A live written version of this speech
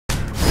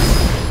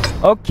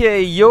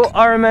Okay, yoe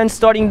IRONMEN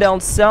starting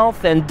down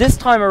south, and this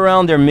time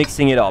around they're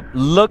mixing it up.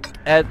 Look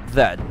at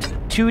that.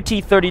 2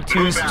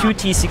 T32s, 2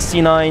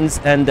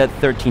 T69s, and that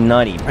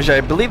 1390. Actually,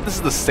 I believe this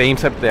is the same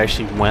type they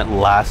actually went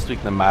last week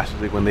in the Masters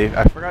League when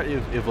I forgot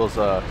if it was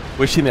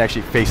which team they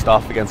actually faced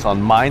off against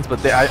on Mines,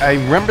 but I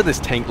remember this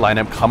tank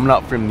lineup coming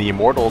up from the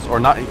Immortals,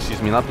 or not,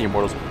 excuse me, not the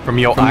Immortals, from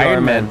yoe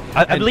IRONMEN.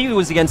 I believe it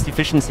was against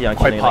Efficiency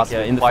actually, quite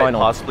possibly, in the quite final.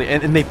 possibly,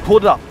 and they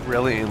pulled it off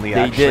brilliantly.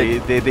 Actually,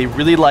 they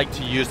really like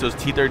to use those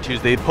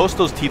T32s. They post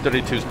those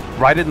T32s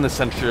right in the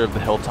center of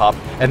the hilltop,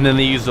 and then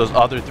they use those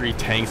other 3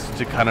 tanks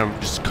to kind of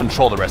just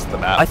control the rest of the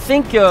map. I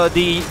think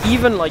they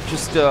even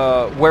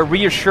were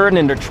reassured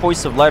in their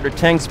choice of lighter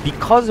tanks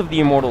because of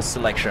the Immortals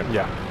selection.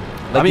 Yeah.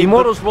 Like the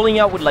Immortals rolling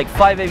out with like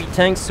 5 heavy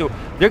tanks, so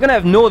they're gonna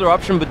have no other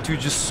option but to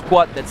just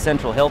squat that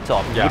central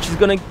hilltop, which is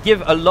gonna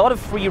give a lot of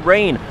free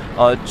reign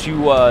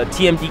to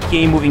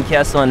TMDK, Moving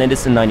Castle, and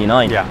Edison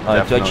 99 to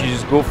actually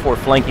just go for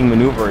flanking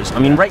maneuvers. I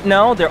mean, right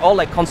now they're all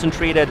like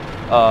concentrated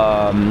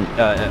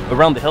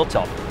around the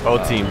hilltop.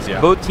 Both teams,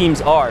 yeah. Both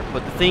teams are,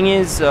 but the thing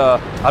is,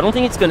 I don't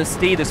think it's gonna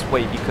stay this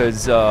way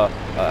because yoe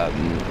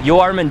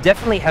IRONMEN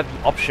definitely have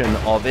the option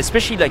of,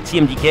 especially like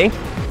TMDK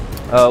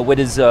with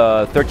his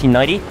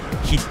 1390.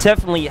 He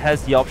definitely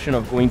has the option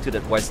of going to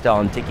that West Tower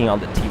and taking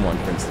out the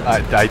T1, for instance.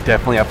 I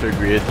definitely have to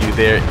agree with you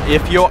there.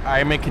 If yoe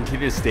IRONMEN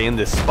continue to stay in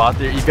this spot,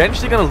 they're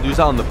eventually going to lose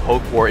out on the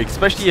poke war,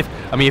 especially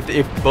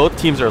if both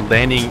teams are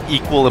landing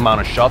equal amount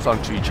of shots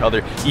onto each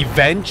other.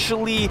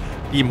 Eventually,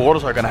 the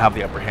Immortals are going to have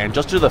the upper hand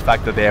just due to the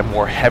fact that they have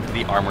more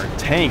heavily armored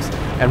tanks.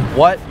 And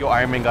what yoe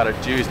IRONMEN got to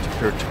do is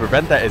to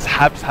prevent that is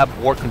have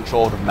more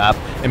control of the map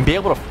and be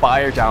able to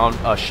fire down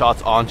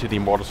shots onto the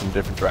Immortals from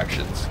different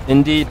directions.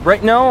 Indeed.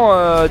 Right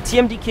now,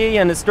 TMDK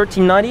and his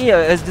 1390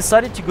 has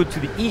decided to go to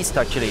the east,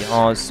 actually.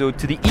 So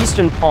to the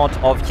eastern part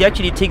of, he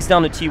actually takes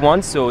down the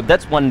T1, so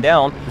that's one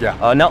down.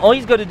 Yeah. Now all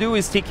he's got to do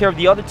is take care of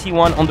the other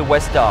T1 on the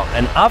west tower.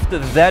 And after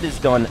that is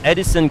done,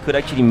 Edison could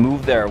actually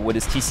move there with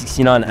his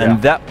T69,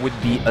 and that would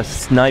be a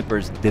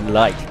sniper's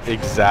delight.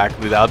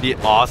 Exactly. That would be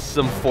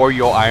awesome for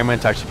yoe IRONMEN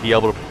to actually be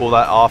able to pull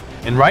that off.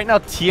 And right now,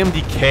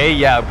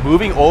 TMDK,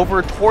 moving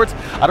over towards,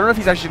 I don't know if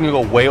he's actually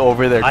going to go way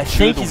over there. I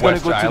think he's going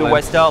to go to the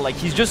west tower. Like,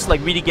 he's just like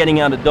really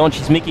getting out of dodge.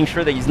 He's making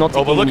sure that he's not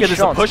taking any shots. But look at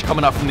this push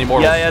coming up from the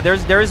Immortals. Yeah,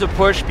 there is a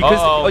push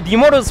because the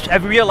Immortals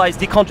have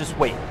realized they can't just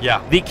wait.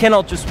 Yeah. They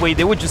cannot just wait.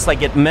 They would just like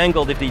get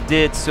mangled if they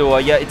did. So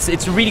yeah,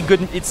 it's really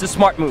good. It's a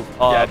smart move.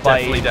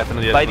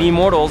 Definitely. By the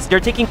Immortals.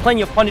 They're taking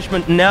plenty of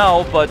punishment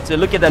now, but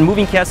look at that.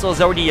 Moving Castle has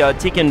already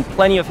taken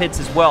plenty of hits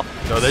as well.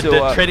 So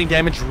they're trading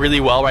damage really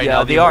well right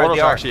now. The Immortals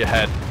are actually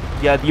ahead.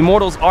 Yeah, the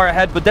Immortals are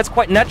ahead, but that's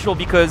quite natural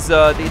because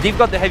they've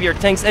got the heavier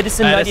tanks.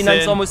 Edison 99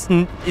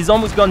 is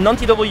almost gone.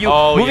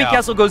 Non-TW, Moving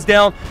Castle goes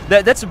down.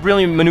 That's a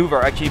brilliant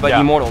maneuver, actually, by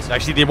the Immortals.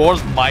 Actually, the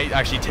Immortals might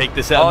actually take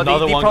this out.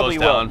 Another one goes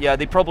down. Yeah,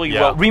 they probably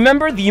will.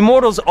 Remember, the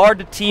Immortals are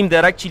the team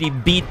that actually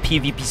beat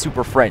PvP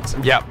Super Friends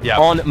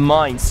on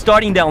Mines,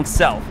 starting down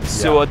south.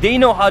 So they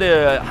know how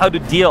to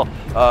deal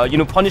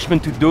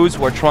punishment to those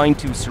who are trying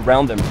to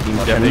surround them, pretty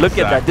much. And look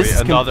at that. This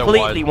is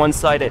completely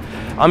one-sided.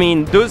 I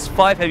mean, those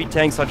 5 heavy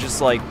tanks are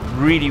just like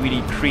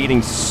really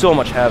creating so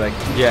much havoc.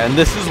 Yeah, and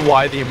this is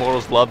why the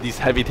Immortals love these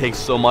heavy tanks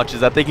so much, is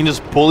that they can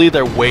just bully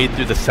their way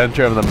through the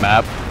center of the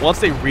map. Once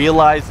they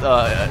realize,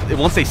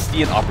 once they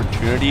see an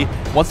opportunity,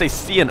 once they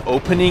see an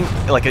opening,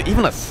 like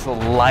even a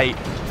slight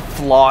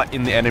flaw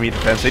in the enemy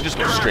defense, they just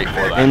go straight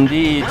for that.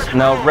 Indeed.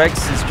 Now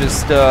Rex is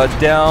just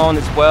down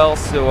as well,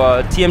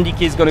 so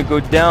TMDK is going to go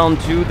down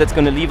too. That's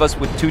going to leave us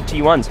with 2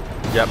 T1s.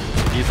 Yep,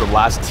 these are the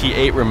last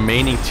T8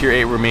 remaining, Tier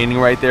 8 remaining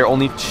right there.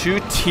 Only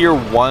 2 Tier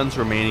 1s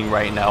remaining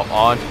right now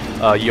on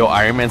yoe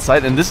IRONMEN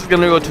side, and this is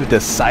going to go to a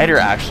decider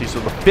actually. So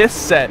the 5th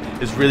set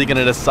is really going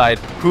to decide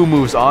who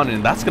moves on,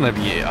 and that's going to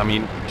be, I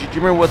mean, do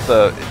you remember what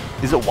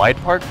is it Wide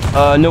Park?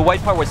 No, Wide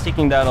Park was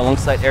taking that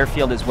alongside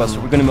Airfield as well, so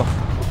we're going to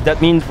that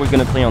means we're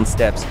going to play on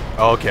steps.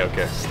 Okay,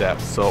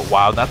 steps. So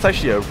wow, that's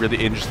actually a really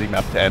interesting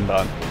map to end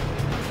on.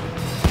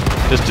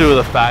 Just due to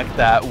the fact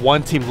that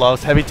one team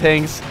loves heavy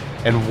tanks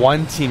and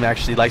one team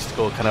actually likes to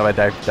go kind of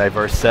a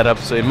diverse setup.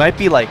 So it might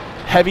be like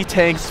heavy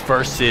tanks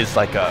versus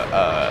like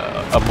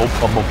a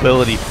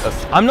mobility.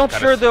 I'm not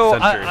sure though.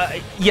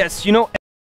 Yes,